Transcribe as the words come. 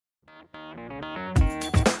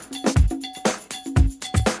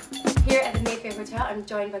Here at the Mayfair Hotel, I'm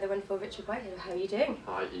joined by the wonderful Richard Whitehead. How are you doing?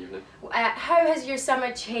 Hi, evening. How has your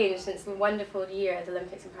summer changed since the wonderful year at the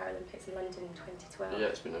Olympics and Paralympics in London in 2012? Yeah,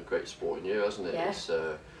 it's been a great sporting year, hasn't it? Yeah. It's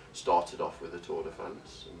started off with the Tour de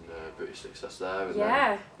France and British success there, and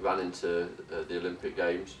yeah. then ran into the Olympic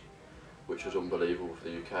Games, which was unbelievable for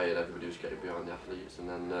the UK, and everybody was getting behind the athletes, and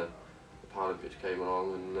then the Paralympics came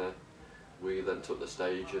along, and we then took the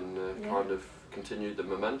stage and kind of continued the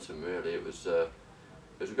momentum. Really, it was a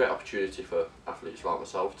great opportunity for athletes like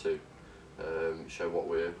myself to show what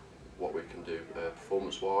we can do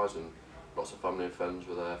performance-wise, and lots of family and friends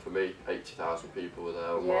were there. For me, 80,000 people were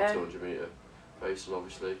there on my 200-metre race, and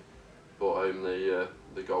obviously brought home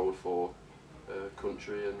the gold for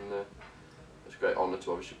country, and it's a great honour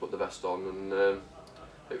to obviously put the vest on, and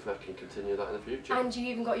hopefully I can continue that in the future. And you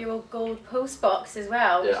even got your old gold post box as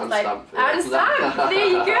well. Yeah, and like, stamp. And stamp! There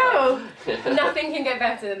you go! Yeah. Nothing can get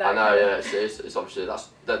better than that. I know, yeah, it's obviously,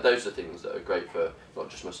 those are things that are great for not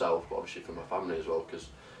just myself, but obviously for my family as well, because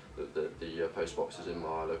the post box is in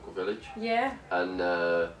my local village. Yeah. And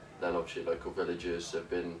then obviously local villagers have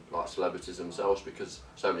been like celebrities themselves, because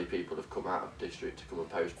so many people have come out of district to come and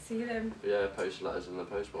post. See them. Yeah, post letters in the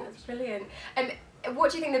post box. That's brilliant.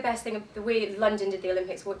 What do you think the best thing, the way London did the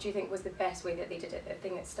Olympics, what do you think was the best way that they did it, the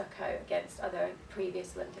thing that stuck out against other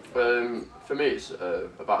previous Olympics? For me, it's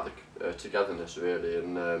about the togetherness really,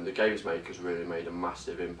 and the games makers really made a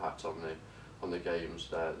massive impact on the games.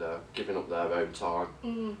 They're giving up their own time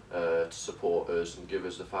to support us and give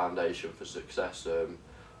us the foundation for success.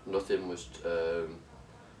 Nothing was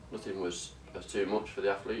too much for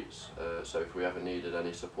the athletes, so if we ever needed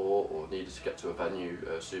any support or needed to get to a venue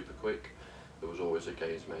super quick, there was always a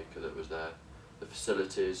games maker that was there. The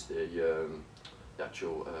facilities, the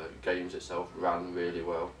actual games itself ran really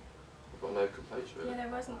well. I've got no complaints really. Yeah,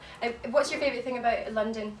 there wasn't. What's your favourite thing about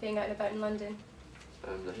London, being out and about in London?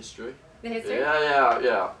 The history. The history?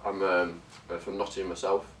 Yeah. I'm from Nottingham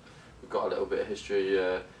myself. We've got a little bit of history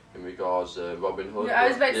in regards Robin Hood. I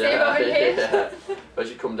was about to say Robin Hood. Yeah.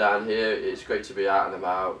 As you come down here, it's great to be out and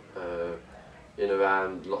about, in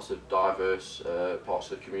around lots of diverse parts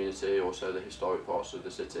of the community, also the historic parts of the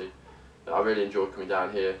city. I really enjoy coming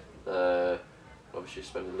down here, obviously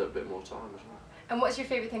spending a little bit more time as well. And what's your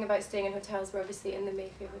favourite thing about staying in hotels? We're obviously in the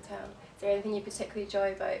Mayfair Hotel. Is there anything you particularly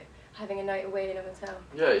enjoy about having a night away in a hotel?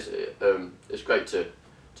 Yeah, it's great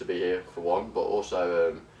to be here for one, but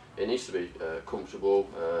also it needs to be comfortable,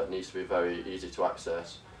 it needs to be very easy to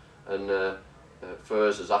access, and for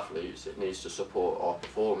us as athletes, it needs to support our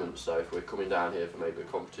performance. So if we're coming down here for maybe a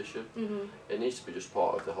competition, it needs to be just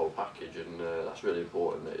part of the whole package, and that's really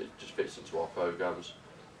important that it just fits into our programmes.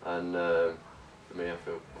 And for me, I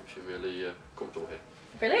feel actually really comfortable here.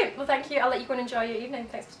 Brilliant. Well, thank you. I'll let you go and enjoy your evening.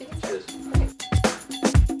 Thanks for speaking to me.